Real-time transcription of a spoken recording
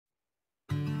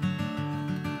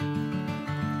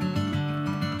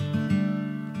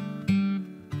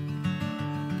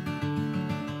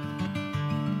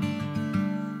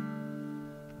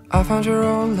I found your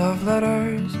old love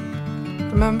letters.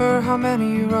 Remember how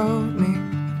many you wrote me.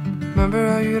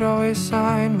 Remember how you'd always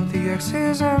sign with the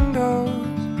X's and O's.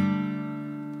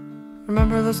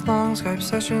 Remember those long Skype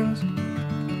sessions.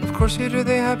 Of course you do,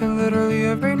 they happen literally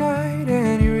every night.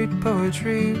 And you read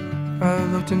poetry, I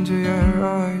looked into your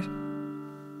eyes.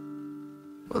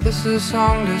 Well, this is a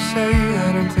song to say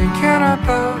that I'm thinking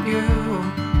about you.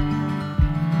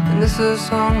 And this is a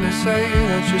song to say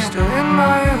that you're still in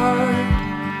my heart.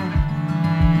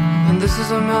 And this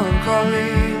is a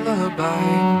melancholy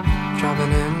lullaby,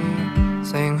 dropping in,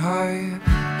 saying hi,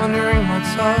 wondering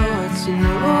what's up, what's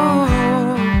new.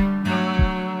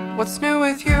 What's new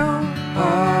with you?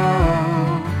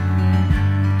 Oh,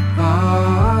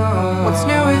 oh. What's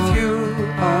new with you?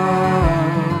 Oh,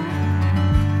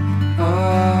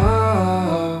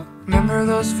 oh. Remember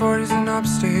those 40s in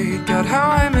upstate? God, how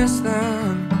I miss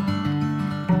them.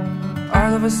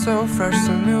 Our love was so fresh,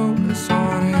 so new, so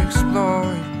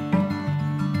unexplored.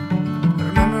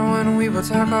 We would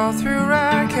talk all through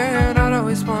rack, and I'd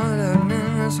always want that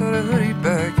Minnesota hoodie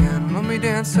back. And when we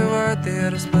danced so hard, they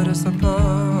had to split us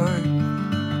apart.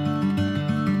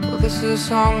 Well, this is a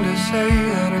song to say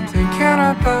that I'm thinking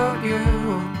about you.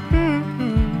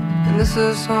 And this is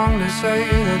a song to say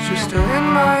that you're still in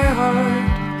my heart.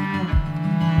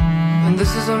 And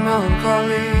this is a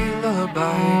melancholy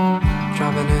lullaby,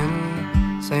 dropping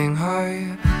in, saying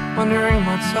hi, wondering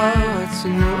what's up, what's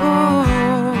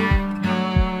new.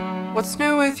 What's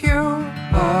new with you?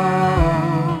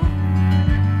 Oh,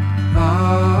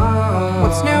 oh.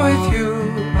 What's new with you?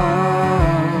 Oh,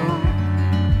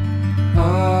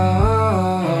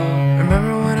 oh.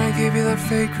 Remember when I gave you that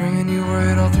fake ring and you wore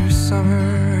it all through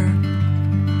summer?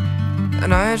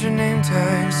 And I had your name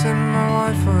tag sitting in my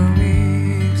wallet for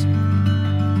weeks.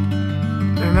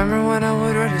 Remember when I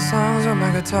would write the songs on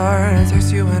my guitar and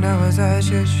text you when I was at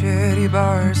shitty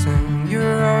bars, and you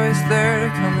were always there to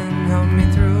come and help me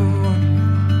through.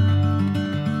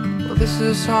 This is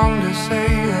a song to say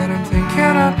that I'm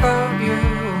thinking about you.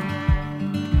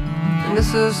 And this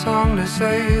is a song to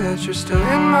say that you're still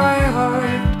in my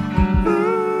heart.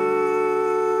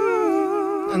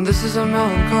 And this is a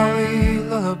melancholy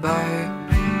lullaby,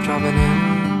 dropping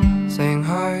in, saying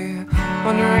hi,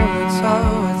 wondering what's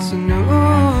up, what's new.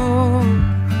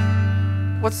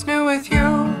 What's new with you?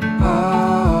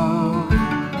 Oh,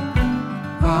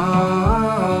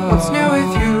 oh. What's new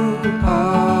with you?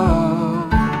 Oh.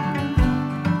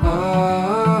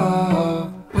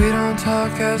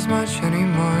 Talk as much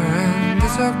anymore, and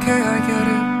it's okay, I get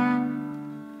it.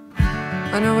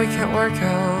 I know we can't work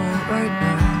out right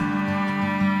now,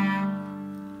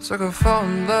 so go fall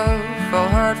in love, fall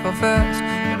hard, fall fast.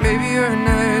 Maybe your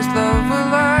next love will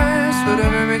last.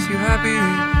 Whatever makes you happy,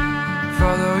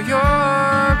 follow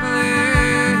your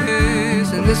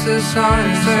bliss. And this is a song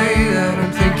to say that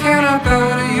I'm thinking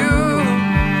about you.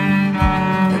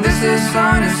 And this is a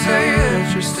song to say that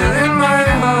you're still in my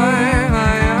heart.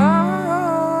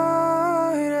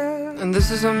 And this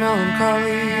is a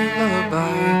melancholy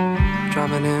lullaby,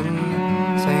 dropping in,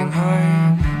 saying hi,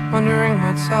 wondering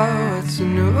what's up, what's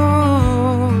new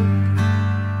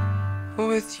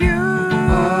with you.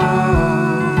 Oh.